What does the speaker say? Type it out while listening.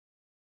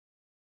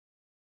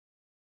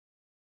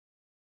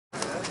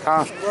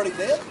Huh? You already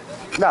dead?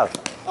 No,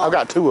 I've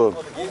got 2 of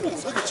them. Ooh,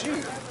 look at you.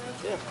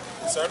 Yeah.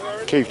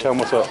 Keith, tell him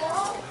what's up.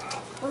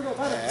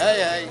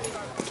 Hey.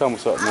 Tell him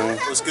what's up, man.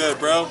 What's good,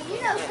 bro?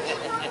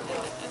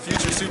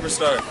 Future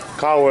superstar.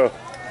 Caldwell.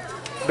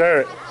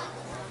 Derek.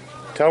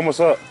 Tell him what's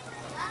up.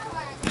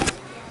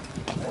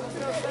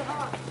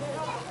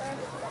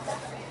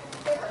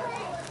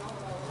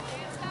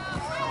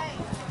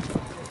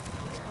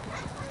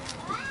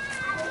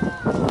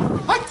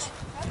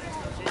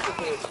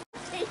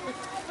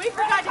 We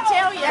forgot to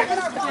tell you.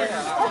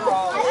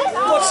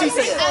 What she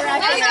said?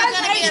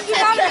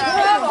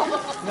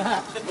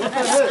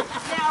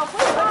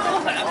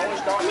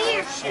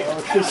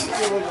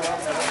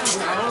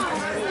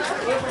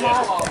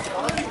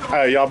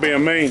 Hey, y'all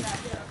being mean?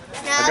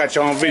 I got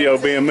you on video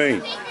being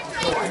mean.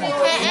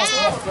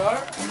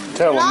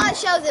 Tell All him. it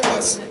shows him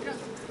is.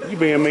 You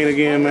being mean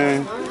again,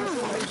 man.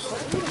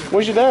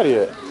 Where's your daddy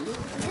at?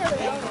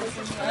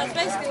 That's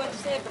basically what you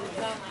said, but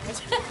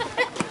it's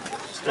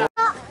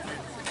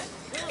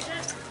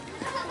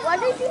What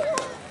did you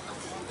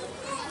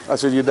have? I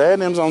said, your dad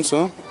and them's on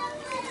some.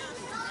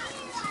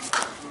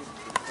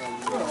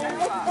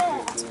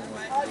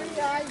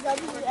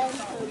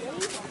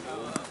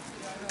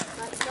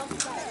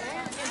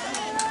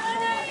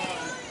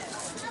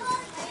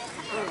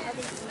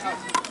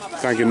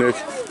 Thank you, Nick.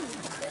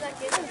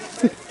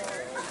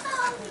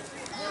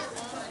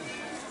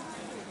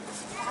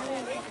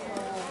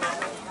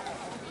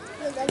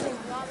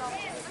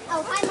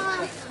 Oh, hi,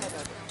 Mom.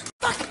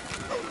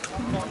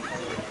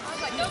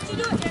 don't you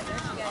do it yet.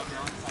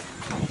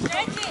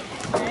 Stretch it.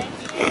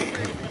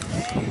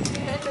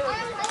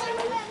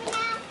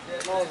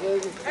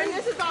 And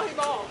this is all he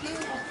bought.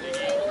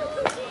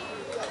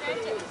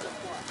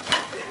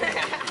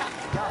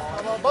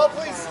 Ball,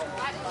 please.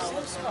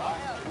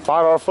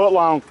 $5 foot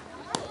long.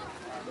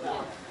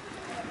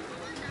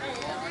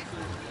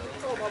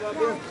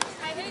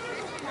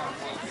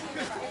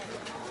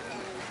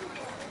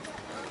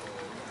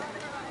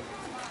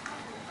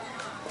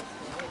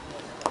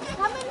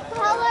 Come in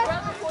color.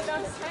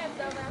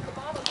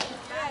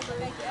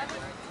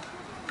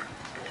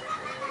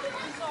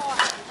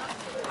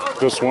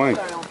 Good swing.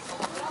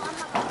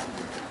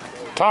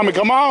 Tommy,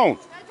 come on.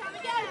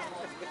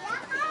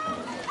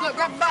 Look,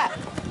 grab the bat.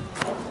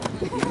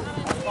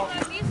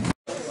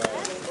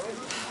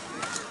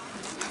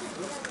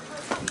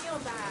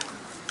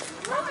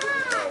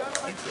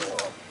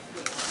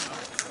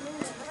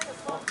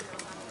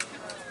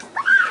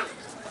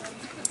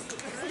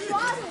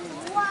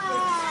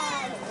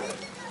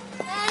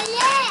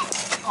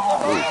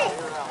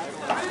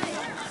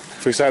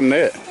 Fix that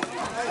net.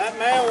 That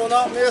man will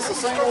not miss a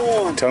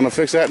single one. Tell him to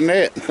fix that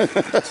net.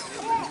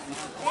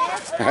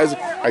 That's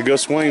a good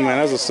swing, man.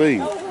 That's a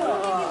seed.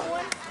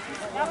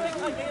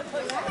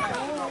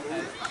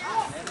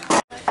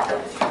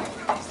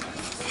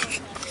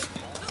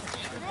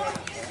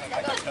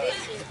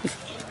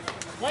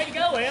 Way to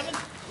go, Evan.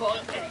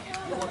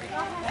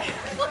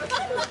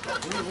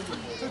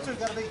 Two,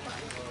 gotta be.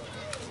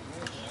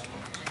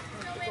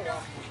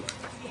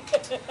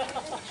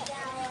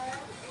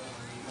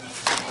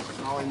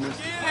 All he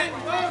missed. I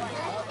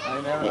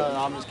ain't never know.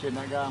 I'm just kidding.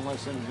 That guy,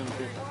 unless he's gonna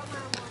pick him.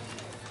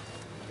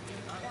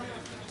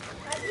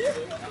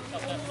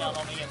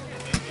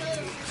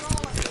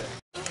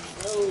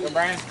 Go,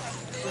 Brian.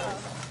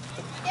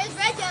 There's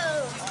Reggio.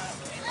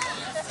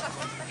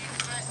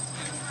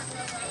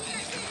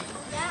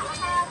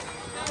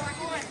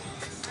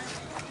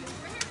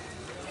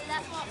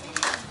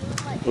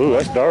 Ooh,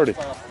 that's dirty.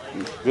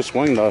 Good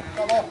swing, though.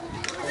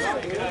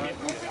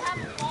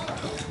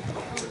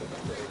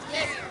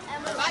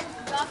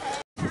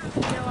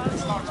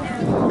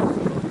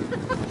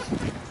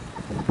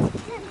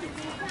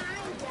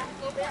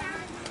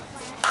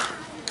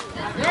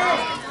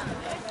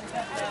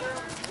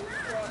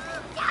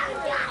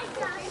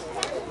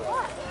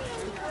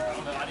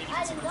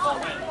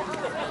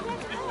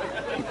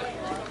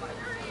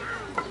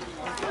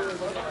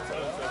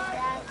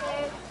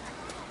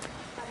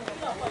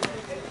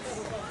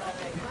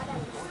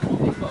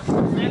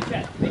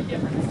 Big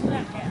difference.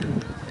 Snapchat.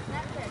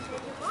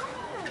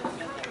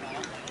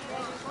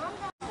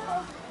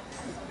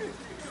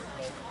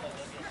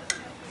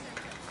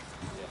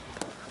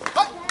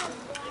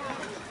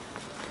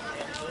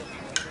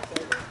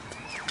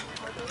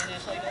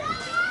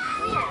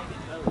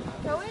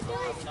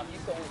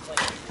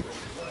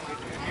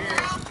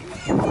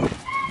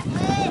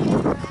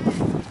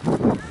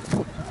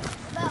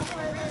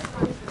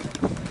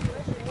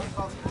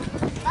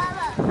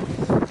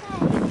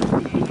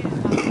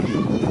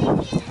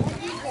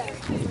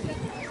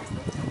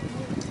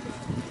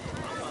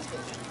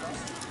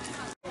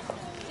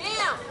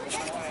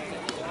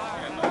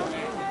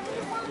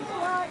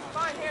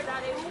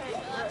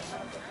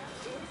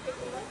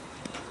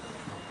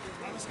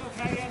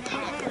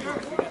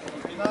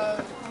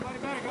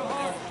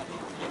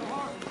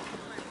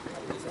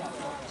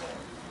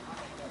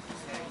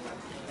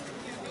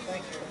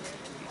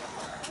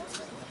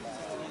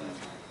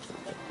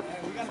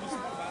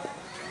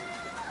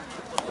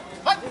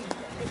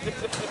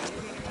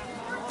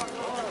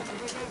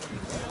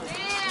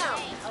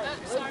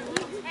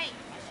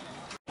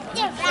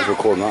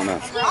 recording right now.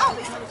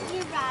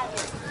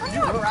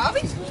 You're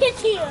Robbie.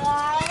 It's you.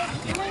 My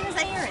name is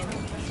Aaron.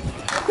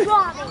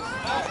 Robbie.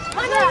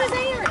 My name is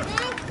Aaron.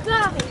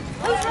 Robbie.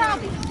 Who's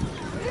Robbie?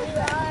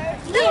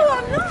 No,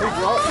 I'm not. Who's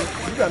Robbie?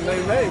 You got a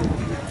name.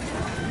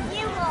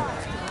 You are.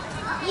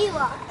 You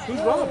are.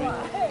 Who's Robbie?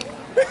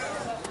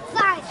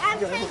 Fine, I'm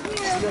taking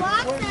your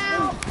box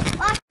out.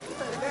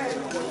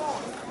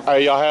 Hey,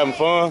 y'all having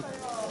fun?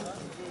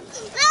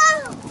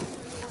 No.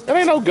 It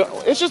ain't no gun.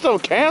 It's just a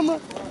camera.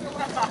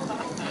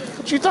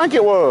 What you think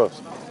it was?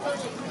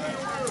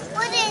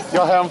 What is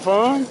Y'all having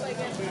fun?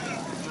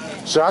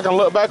 So I can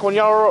look back when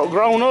y'all were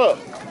grown up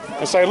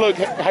and say, look,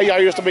 how y'all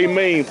used to be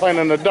mean playing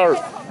in the dirt.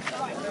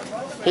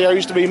 How y'all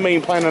used to be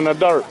mean playing in the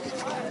dirt.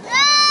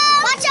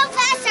 Watch how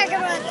fast I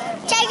can run.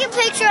 Take a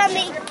picture of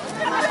me.